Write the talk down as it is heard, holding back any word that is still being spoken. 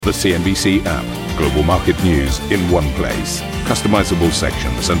The CNBC app. Global market news in one place. Customizable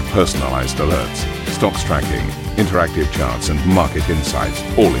sections and personalized alerts. Stocks tracking, interactive charts and market insights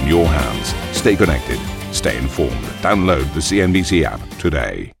all in your hands. Stay connected. Stay informed. Download the CNBC app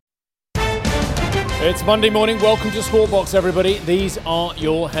today. It's Monday morning. Welcome to Squawk, everybody. These are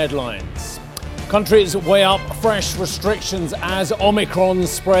your headlines. Countries weigh up fresh restrictions as Omicron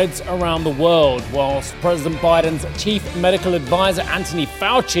spreads around the world, whilst President Biden's chief medical advisor, Anthony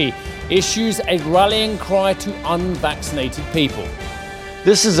Fauci, issues a rallying cry to unvaccinated people.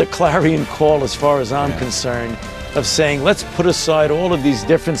 This is a clarion call, as far as I'm concerned, of saying, let's put aside all of these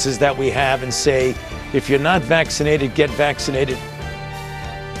differences that we have and say, if you're not vaccinated, get vaccinated.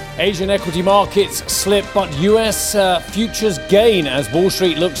 Asian equity markets slip, but US futures gain as Wall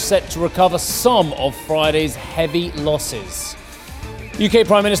Street looks set to recover some of Friday's heavy losses. UK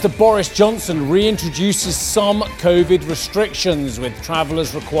Prime Minister Boris Johnson reintroduces some COVID restrictions, with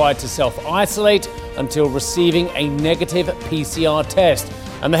travellers required to self-isolate until receiving a negative PCR test.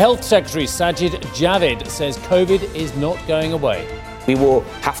 And the Health Secretary, Sajid Javid, says COVID is not going away. We will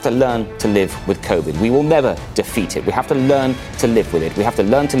have to learn to live with COVID. We will never defeat it. We have to learn to live with it. We have to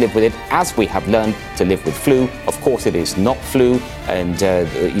learn to live with it as we have learned to live with flu. Of course, it is not flu, and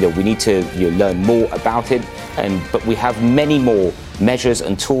we need to learn more about it. But we have many more measures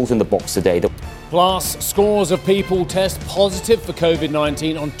and tools in the box today. Plus, scores of people test positive for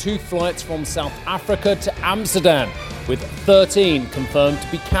COVID-19 on 2 flights from South Africa to Amsterdam, with 13 confirmed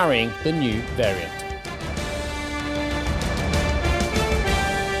to be carrying the new variant.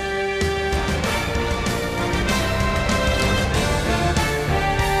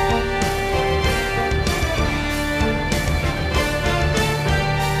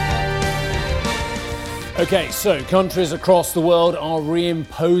 Okay, so countries across the world are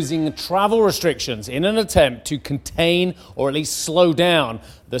reimposing travel restrictions in an attempt to contain or at least slow down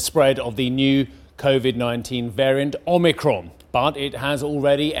the spread of the new COVID-19 variant Omicron. But it has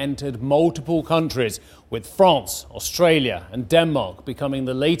already entered multiple countries, with France, Australia and Denmark becoming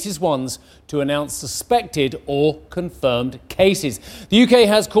the latest ones to announce suspected or confirmed cases. The UK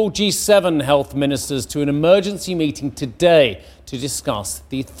has called G7 health ministers to an emergency meeting today to discuss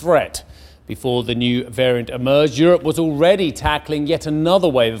the threat. Before the new variant emerged, Europe was already tackling yet another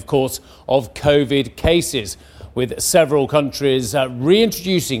wave, of course, of COVID cases, with several countries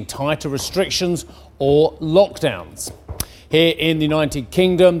reintroducing tighter restrictions or lockdowns. Here in the United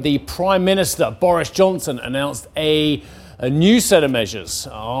Kingdom, the Prime Minister, Boris Johnson, announced a new set of measures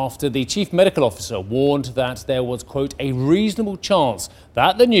after the Chief Medical Officer warned that there was, quote, a reasonable chance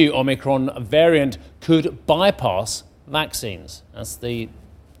that the new Omicron variant could bypass vaccines. That's the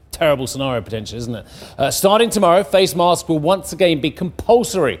terrible scenario potential, isn't it? Starting tomorrow, face masks will once again be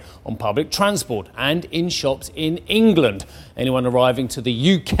compulsory on public transport and in shops in England. Anyone arriving to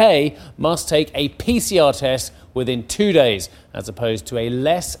the UK must take a PCR test within 2 days, as opposed to a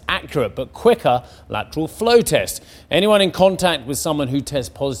less accurate but quicker lateral flow test. Anyone in contact with someone who tests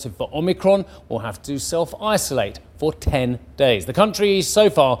positive for Omicron will have to self-isolate for 10 days. The country so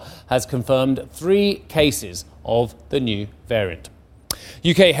far has confirmed 3 cases of the new variant.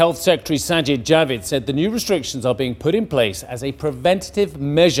 UK Health Secretary Sajid Javid said the new restrictions are being put in place as a preventative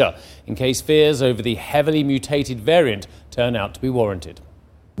measure in case fears over the heavily mutated variant turn out to be warranted.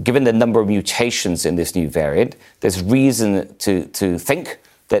 Given the number of mutations in this new variant, there's reason to think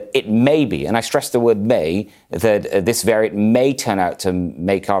that it may be, and I stress the word may, that this variant may turn out to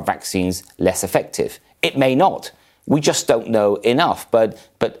make our vaccines less effective. It may not. We just don't know enough. But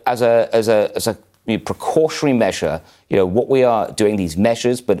as a precautionary measure, what we are doing, these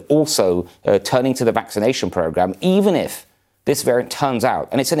measures, but also turning to the vaccination program, even if this variant turns out,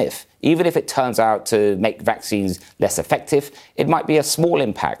 and it's an if, even if it turns out to make vaccines less effective, it might be a small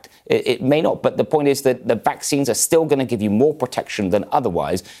impact. It may not, but the point is that the vaccines are still going to give you more protection than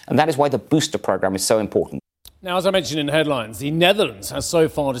otherwise, and that is why the booster program is so important. Now, as I mentioned in the headlines, the Netherlands has so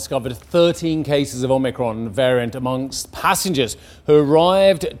far discovered 13 cases of Omicron variant amongst passengers who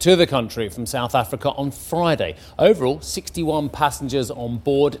arrived to the country from South Africa on Friday. Overall, 61 passengers on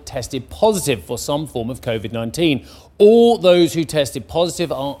board tested positive for some form of COVID-19. All those who tested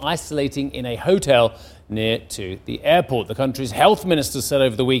positive are isolating in a hotel near to the airport. The country's health minister said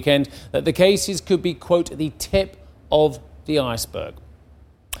over the weekend that the cases could be, quote, the tip of the iceberg.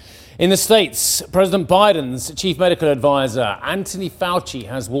 In the States, President Biden's chief medical advisor, Anthony Fauci,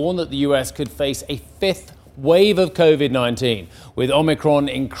 has warned that the US could face a 5th wave of COVID-19, with Omicron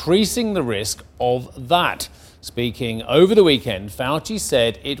increasing the risk of that. Speaking over the weekend, Fauci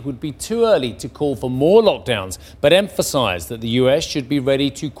said it would be too early to call for more lockdowns, but emphasized that the US should be ready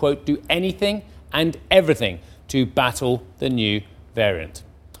to, quote, do anything and everything to battle the new variant.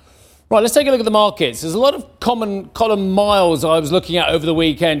 Right, let's take a look at the markets. There's a lot of common column miles I was looking at over the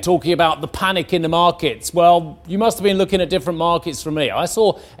weekend talking about the panic in the markets. Well, you must have been looking at different markets from me. I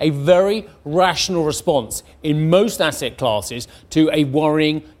saw a very rational response in most asset classes to a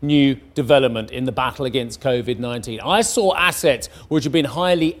worrying new development in the battle against COVID-19. I saw assets which have been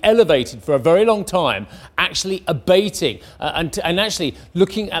highly elevated for a very long time actually abating and actually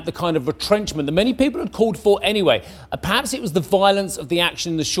looking at the kind of retrenchment that many people had called for anyway. Perhaps it was the violence of the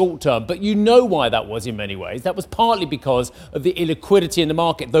action in the short term, but you know why that was in many ways. That was partly because of the illiquidity in the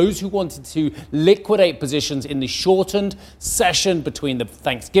market. Those who wanted to liquidate positions in the shortened session between the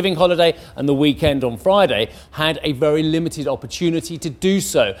Thanksgiving holiday and the weekend on Friday had a very limited opportunity to do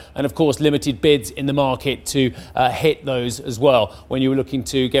so. And of course, limited bids in the market to hit those as well when you were looking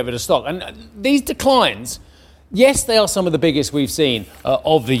to get rid of stock. And these declines, yes, they are some of the biggest we've seen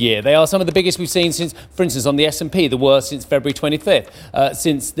of the year. They are some of the biggest we've seen since, for instance, on the S&P, the worst since February 25th,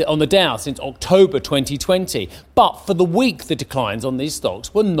 on the Dow since October 2020. But for the week, the declines on these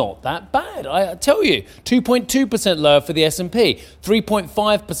stocks were not that bad. I tell you, 2.2% lower for the S&P,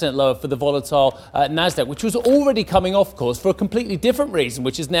 3.5% lower for the volatile Nasdaq, which was already coming off course for a completely different reason,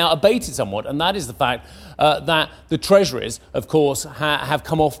 which has now abated somewhat, and that is the fact that the treasuries, of course, have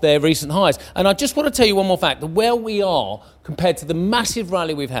come off their recent highs. And I just want to tell you one more fact. Where we are compared to the massive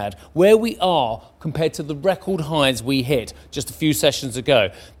rally we've had, where we are compared to the record highs we hit just a few sessions ago,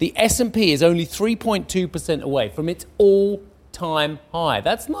 the S&P is only 3.2% away from its all-time high.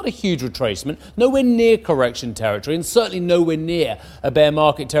 That's not a huge retracement, nowhere near correction territory, and certainly nowhere near a bear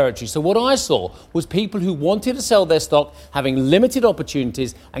market territory. So what I saw was people who wanted to sell their stock having limited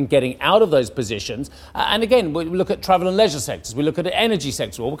opportunities and getting out of those positions. And again, we look at travel and leisure sectors, we look at the energy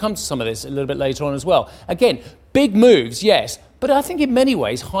sector. We'll come to some of this a little bit later on as well. Again, big moves, yes, but I think in many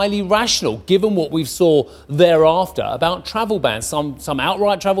ways highly rational, given what we saw thereafter about travel bans, some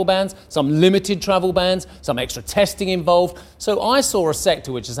outright travel bans, some limited travel bans, some extra testing involved. So I saw a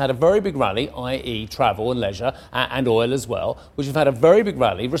sector which has had a very big rally, i.e. travel and leisure, and oil as well, which have had a very big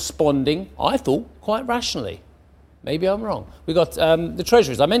rally, responding, I thought, quite rationally. Maybe I'm wrong. We got the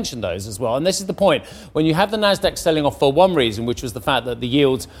treasuries. I mentioned those as well. And this is the point. When you have the Nasdaq selling off for one reason, which was the fact that the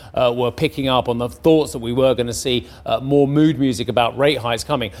yields were picking up on the thoughts that we were going to see more mood music about rate hikes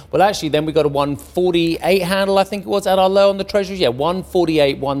coming. Well, actually, then we got a 148 handle, I think it was, at our low on the treasuries. Yeah,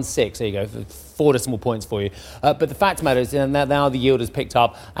 148.16. There you go. 4 decimal points for you. But the fact of the matter is that now the yield has picked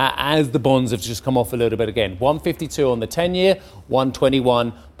up as the bonds have just come off a little bit again. 152 on the 10-year,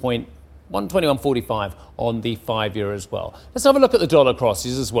 121.45 on the 5-year as well. Let's have a look at the dollar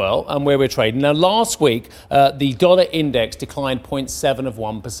crosses as well and where we're trading. Now, last week, the dollar index declined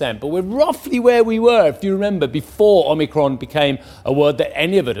 0.7%, but we're roughly where we were, if you remember, before Omicron became a word that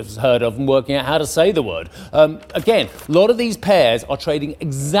any of us has heard of and working out how to say the word. Again, a lot of these pairs are trading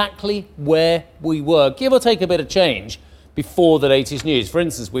exactly where we were, give or take a bit of change, before the latest news. For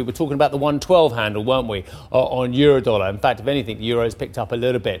instance, we were talking about the 112 handle, weren't we, on euro-dollar. In fact, if anything, the euro's picked up a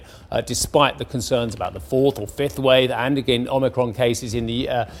little bit, despite the concerns about the fourth or fifth wave and, again, Omicron cases on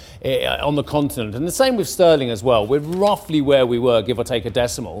the continent. And the same with sterling as well. We're roughly where we were, give or take a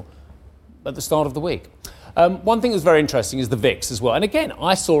decimal, at the start of the week. One thing that's very interesting is the VIX as well. And again,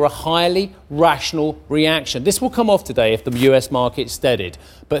 I saw a highly rational reaction. This will come off today if the US market steadied.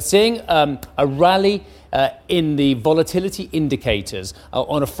 But seeing a rally in the volatility indicators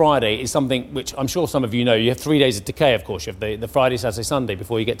on a Friday is something which I'm sure some of you know. You have 3 days of decay, of course. You have the Friday, Saturday, Sunday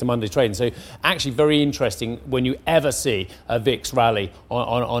before you get to Monday trading. So actually very interesting when you ever see a VIX rally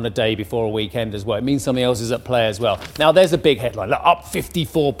on a day before a weekend as well. It means something else is at play as well. Now, there's a big headline, like up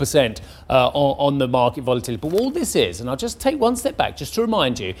 54% on the market volatility. But all this is, and I'll just take one step back just to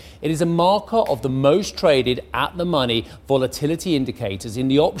remind you, it is a marker of the most traded at-the-money volatility indicators in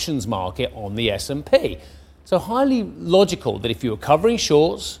the options market on the S&P. So highly logical that if you were covering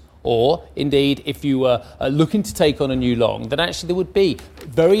shorts or indeed if you were looking to take on a new long, that actually there would be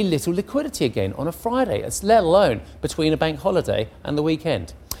very little liquidity again on a Friday, let alone between a bank holiday and the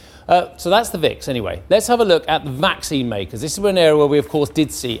weekend. So that's the VIX anyway. Let's have a look at the vaccine makers. This is an area where we, of course,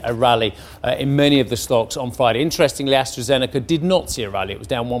 did see a rally in many of the stocks on Friday. Interestingly, AstraZeneca did not see a rally. It was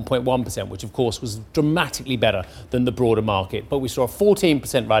down 1.1%, which, of course, was dramatically better than the broader market. But we saw a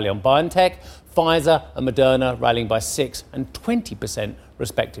 14% rally on BioNTech, Pfizer and Moderna rallying by 6 and 20%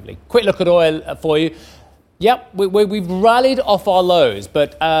 respectively. Quick look at oil for you. Yep, we've rallied off our lows,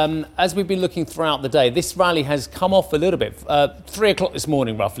 but as we've been looking throughout the day, this rally has come off a little bit. 3 o'clock this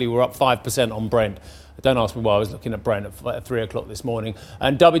morning, roughly, we're up 5% on Brent. Don't ask me why I was looking at Brent at 3 o'clock this morning.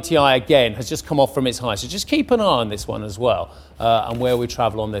 And WTI, again, has just come off from its high. So just keep an eye on this one as well and where we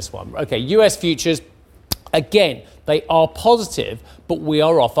travel on this one. OK, US futures Again, they are positive, but we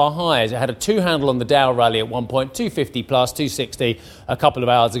are off our highs. It had a two-handle on the Dow rally at one point, 250 plus, 260 a couple of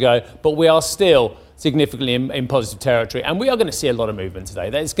hours ago, but we are still significantly in positive territory, and we are going to see a lot of movement today.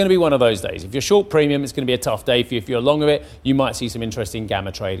 It's going to be one of those days. If you're short premium, it's going to be a tough day for you. If you're long of it, you might see some interesting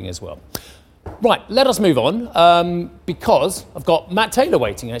gamma trading as well. Right, let us move on, because I've got Matt Taylor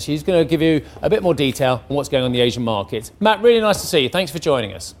waiting, actually. He's going to give you a bit more detail on what's going on in the Asian markets. Matt, really nice to see you. Thanks for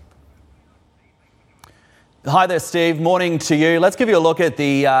joining us. Hi there, Steve. Morning to you. Let's give you a look at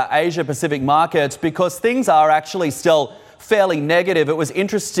the Asia-Pacific markets, because things are actually still fairly negative. It was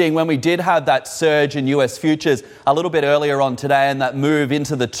interesting when we did have that surge in US futures a little bit earlier on today, and that move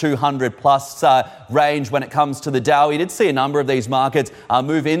into the 200 plus range when it comes to the Dow. We did see a number of these markets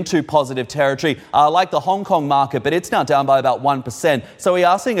move into positive territory, like the Hong Kong market, but it's now down by about 1%. So we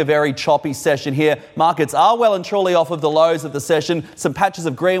are seeing a very choppy session here. Markets are well and truly off of the lows of the session. Some patches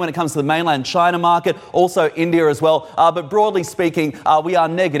of green when it comes to the mainland China market, also India as well. But broadly speaking, we are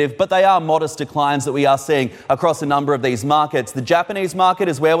negative, but they are modest declines that we are seeing across a number of these markets. The Japanese market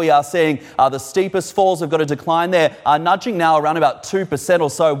is where we are seeing the steepest falls. We've got a decline there, nudging now around about 2% or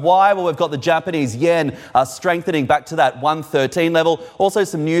so. Why? Well, we've got the Japanese yen strengthening back to that 113 level. Also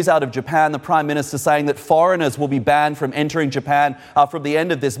some news out of Japan, the Prime Minister saying that foreigners will be banned from entering Japan from the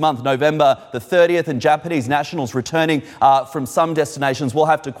end of this month, November the 30th, and Japanese nationals returning from some destinations will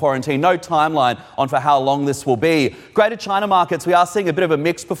have to quarantine. No timeline on for how long this will be. Greater China markets, we are seeing a bit of a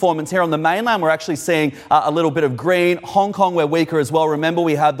mixed performance here. On the mainland, we're actually seeing a little bit of green. Hong Kong, we're weaker as well. Remember,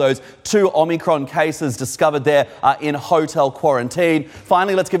 we had those 2 Omicron cases discovered there in hotel quarantine.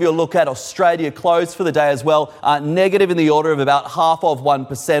 Finally, let's give you a look at Australia. Closed for the day as well, negative in the order of about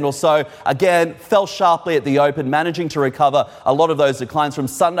 0.5% or so. Again, fell sharply at the open, managing to recover a lot of those declines. From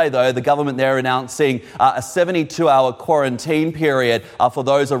Sunday, though, the government there announcing a 72-hour quarantine period for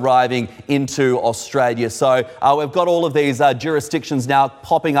those arriving into Australia. So we've got all of these jurisdictions now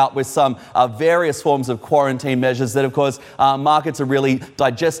popping up with some various forms of quarantine measures that, of course, markets are really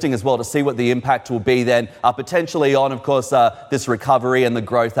digesting as well to see what the impact will be then potentially on, of course, this recovery and the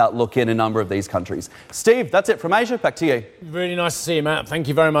growth outlook in a number of these countries. Steve, that's it from Asia. Back to you. Really nice to see you, Matt. Thank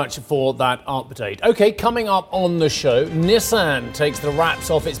you very much for that update. OK, coming up on the show, Nissan takes the wraps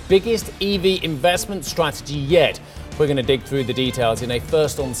off its biggest EV investment strategy yet. We're going to dig through the details in a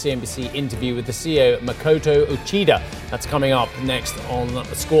First on CNBC interview with the CEO, Makoto Uchida. That's coming up next on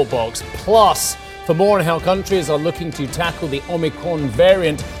Squawk Box. Plus, for more on how countries are looking to tackle the Omicron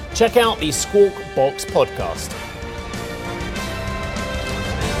variant, check out the Squawk Box podcast.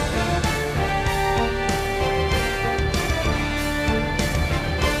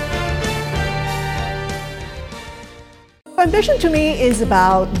 Ambition to me is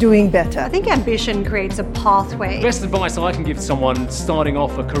about doing better. I think ambition creates a pathway. The best advice I can give to someone starting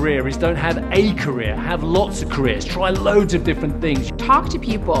off a career is don't have a career, have lots of careers, try loads of different things. Talk to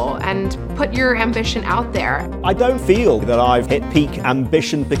people and put your ambition out there. I don't feel that I've hit peak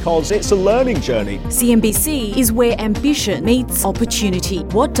ambition because it's a learning journey. CNBC is where ambition meets opportunity.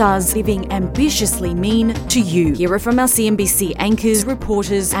 What does living ambitiously mean to you? Hear it from our CNBC anchors,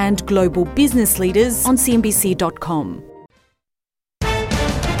 reporters, and global business leaders on CNBC.com.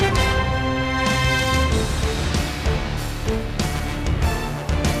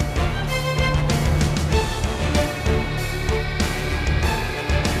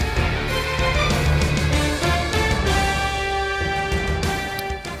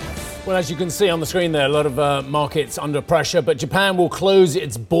 Well, as you can see on the screen there, a lot of markets under pressure, but Japan will close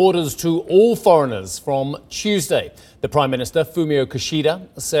its borders to all foreigners from Tuesday. The Prime Minister, Fumio Kishida,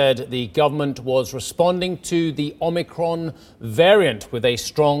 said the government was responding to the Omicron variant with a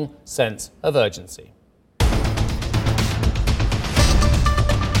strong sense of urgency.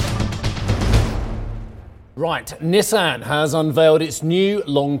 Right, Nissan has unveiled its new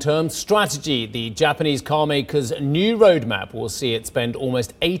long-term strategy. The Japanese carmaker's new roadmap will see it spend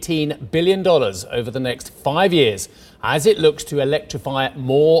almost $18 billion over the next 5 years as it looks to electrify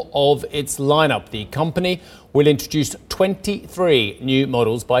more of its lineup. The company will introduce 23 new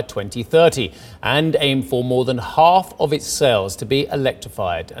models by 2030 and aim for more than half of its sales to be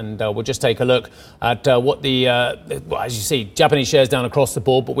electrified. And we'll just take a look at what as you see, Japanese shares down across the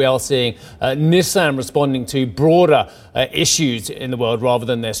board, but we are seeing Nissan responding to broader issues in the world rather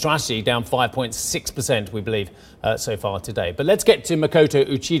than their strategy, down 5.6%, we believe, so far today. But let's get to Makoto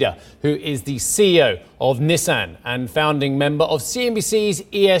Uchida, who is the CEO of Nissan and founding member of CNBC's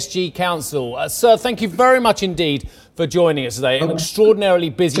ESG Council. Sir, thank you very much indeed for joining us today. An extraordinarily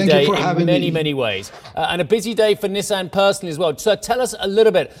busy day in many ways. And a busy day for Nissan personally as well. So tell us a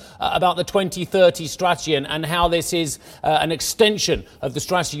little bit about the 2030 strategy and how this is an extension of the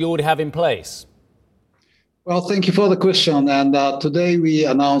strategy you already have in place. Well, thank you for the question. And today we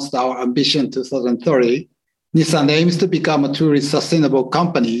announced our ambition 2030. Nissan aims to become a truly sustainable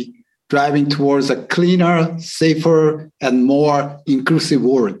company, driving towards a cleaner, safer, and more inclusive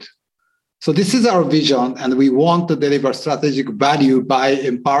world. So this is our vision, and we want to deliver strategic value by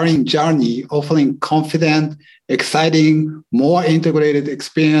empowering journey, offering confident, exciting, more integrated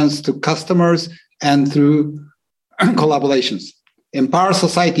experience to customers and through collaborations. Empower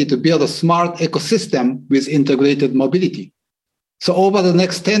society to build a smart ecosystem with integrated mobility. So over the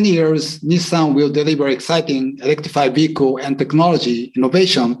next 10 years, Nissan will deliver exciting electrified vehicle and technology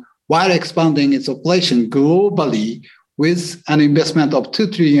innovation while expanding its operation globally with an investment of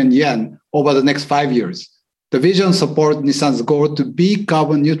 2 trillion yen over the next 5 years. The vision supports Nissan's goal to be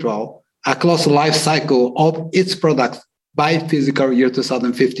carbon neutral across the life cycle of its products by fiscal year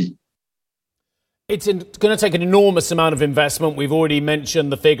 2050. It's going to take an enormous amount of investment. We've already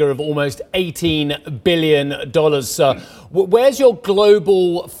mentioned the figure of almost $18 billion. Where's your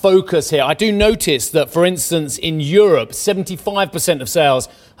global focus here? I do notice that, for instance, in Europe, 75% of sales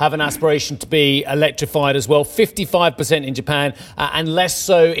have an aspiration to be electrified as well, 55% in Japan, and less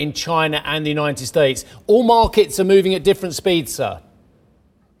so in China and the United States. All markets are moving at different speeds, sir.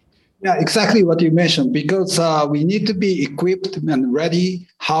 Yeah, exactly what you mentioned, because we need to be equipped and ready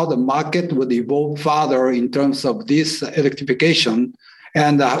how the market would evolve further in terms of this electrification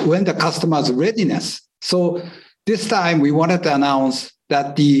and when the customer's readiness. So this time we wanted to announce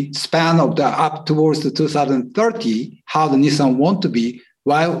that the span of the up towards the 2030, how the Nissan want to be,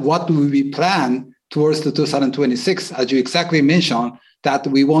 while what will be planned towards the 2026, as you exactly mentioned, that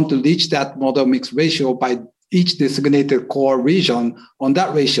we want to reach that model mix ratio by each designated core region on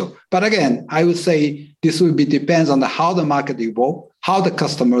that ratio. But again, I would say this will be depends on how the market evolve, how the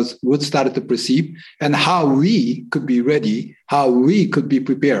customers would start to perceive, and how we could be ready, how we could be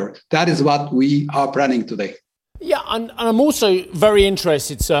prepared. That is what we are planning today. Yeah, and I'm also very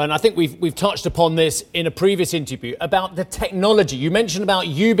interested, sir, and I think we've touched upon this in a previous interview, about the technology. You mentioned about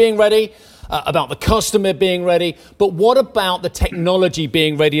you being ready, about the customer being ready, but what about the technology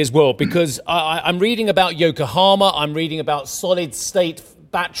being ready as well? Because I'm reading about Yokohama, I'm reading about solid-state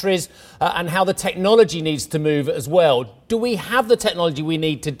batteries, and how the technology needs to move as well. Do we have the technology we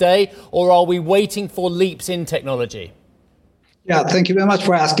need today, or are we waiting for leaps in technology? Yeah, thank you very much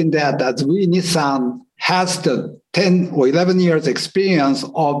for asking that. As we, Nissan, has the 10 or 11 years experience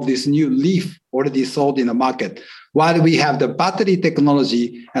of this new Leaf already sold in the market. While we have the battery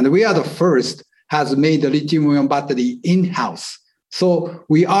technology, and we are the first, has made the lithium-ion battery in-house. So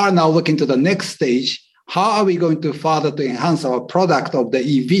we are now looking to the next stage. How are we going to further to enhance our product of the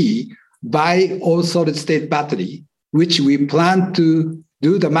EV by all solid-state battery, which we plan to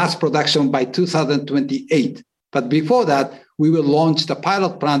do the mass production by 2028. But before that, we will launch the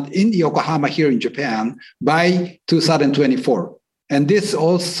pilot plant in Yokohama here in Japan by 2024. And this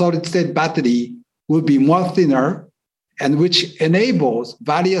all solid-state battery will be more thinner, and which enables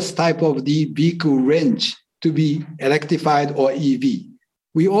various type of the vehicle range to be electrified or EV.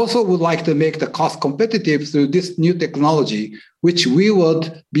 We also would like to make the cost competitive through this new technology, which we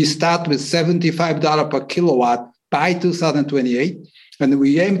would be start with $75 per kilowatt by 2028. And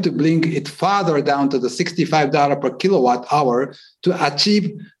we aim to bring it further down to the $65 per kilowatt hour to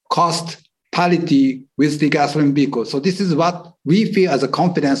achieve cost parity with the gasoline vehicle. So this is what we feel as a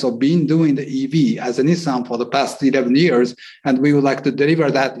confidence of being doing the EV as a Nissan for the past 11 years. And we would like to deliver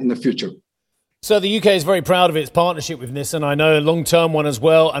that in the future. So the UK is very proud of its partnership with Nissan, I know, a long-term one as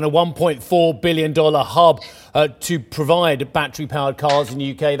well, and a $1.4 billion hub to provide battery-powered cars in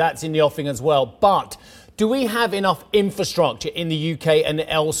the UK. That's in the offing as well. But do we have enough infrastructure in the UK and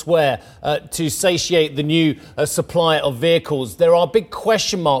elsewhere to satiate the new supply of vehicles? There are big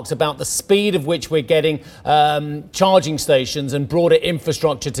question marks about the speed of which we're getting charging stations and broader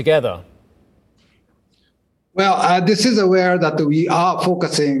infrastructure together. Well, this is aware that we are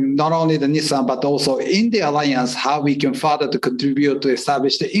focusing not only the Nissan, but also in the alliance, how we can further to contribute to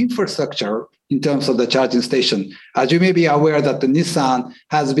establish the infrastructure in terms of the charging station. As you may be aware that the Nissan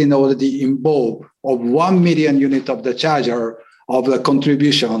has been already involved of 1 million unit of the charger of the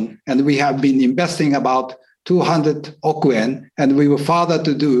contribution, and we have been investing about 200 oku yen, and we will further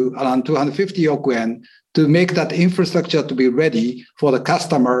to do around 250 oku yen to make that infrastructure to be ready for the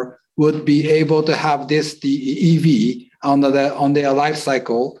customer would be able to have this the EV on their life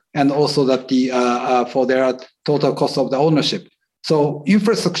cycle, and also that the for their total cost of the ownership. So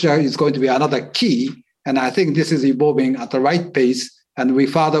infrastructure is going to be another key, and I think this is evolving at the right pace, and we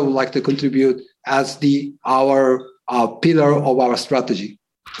further would like to contribute as our pillar of our strategy.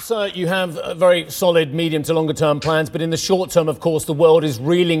 So you have very solid medium to longer term plans, but in the short term, of course, the world is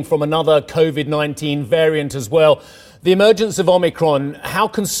reeling from another COVID-19 variant as well. The emergence of Omicron, how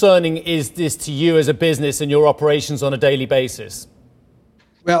concerning is this to you as a business and your operations on a daily basis?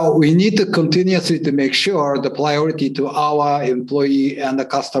 Well, we need to continuously to make sure the priority to our employee and the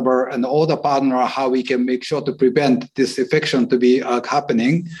customer and all the partner, how we can make sure to prevent this infection to be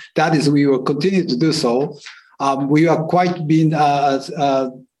happening. That is, we will continue to do so. We are quite been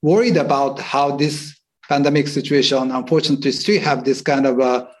worried about how this pandemic situation, unfortunately, still have this kind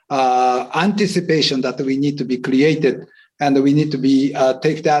of anticipation that we need to be created, and we need to be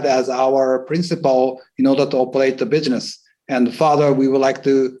take that as our principle in order to operate the business. And further, we would like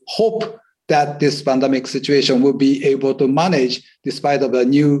to hope that this pandemic situation will be able to manage despite of the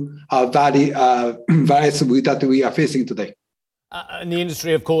new virus that we are facing today. And the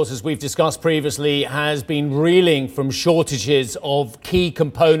industry, of course, as we've discussed previously, has been reeling from shortages of key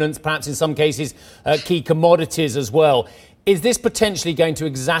components, perhaps in some cases, key commodities as well. Is this potentially going to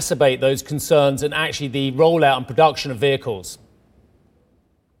exacerbate those concerns and actually the rollout and production of vehicles?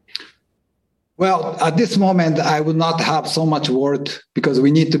 Well, at this moment, I would not have so much word because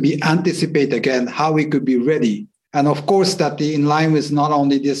we need to be anticipate again how we could be ready. And of course, that in line with not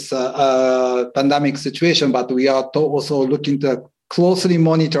only this pandemic situation, but we are also looking to closely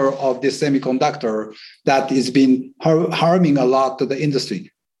monitor of this semiconductor that is been harming a lot to the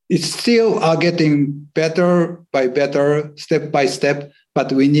industry. It's still getting better by better, step by step,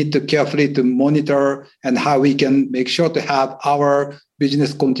 but we need to carefully to monitor and how we can make sure to have our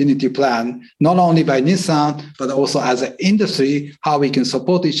business continuity plan, not only by Nissan, but also as an industry, how we can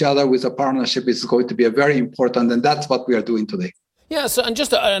support each other with a partnership is going to be a very important, and that's what we are doing today. Yeah, so,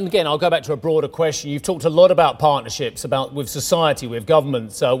 and again, I'll go back to a broader question. You've talked a lot about partnerships, about with society, with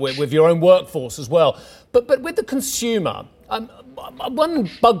governments, with your own workforce as well. But with the consumer, one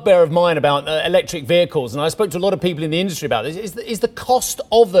bugbear of mine about electric vehicles, and I spoke to a lot of people in the industry about this, is the cost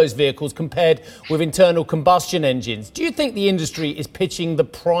of those vehicles compared with internal combustion engines. Do you think the industry is pitching the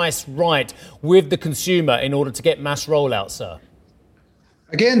price right with the consumer in order to get mass rollout, sir?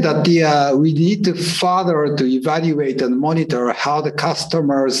 Again, that we need to further to evaluate and monitor how the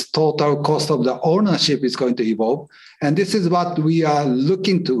customer's total cost of the ownership is going to evolve. And this is what we are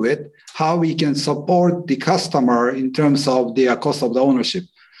looking to it, how we can support the customer in terms of their cost of the ownership.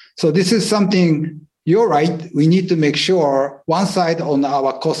 So this is something, you're right, we need to make sure one side on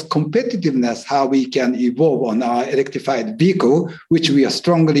our cost competitiveness, how we can evolve on our electrified vehicle, which we are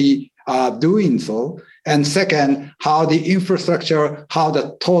strongly doing so. And second, how the infrastructure, how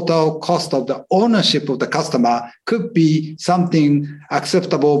the total cost of the ownership of the customer could be something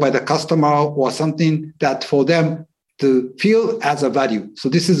acceptable by the customer or something that for them to feel as a value. So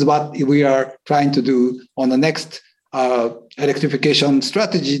this is what we are trying to do on the next electrification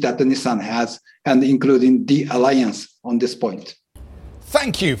strategy that the Nissan has, and including the Alliance on this point.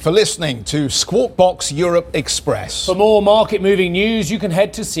 Thank you for listening to Squawk Box Europe Express. For more market-moving news, you can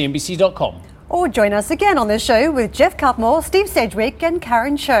head to cnbc.com. Or join us again on the show with Jeff Cutmore, Steve Sedgwick and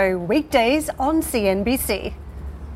Karen Cho, weekdays on CNBC.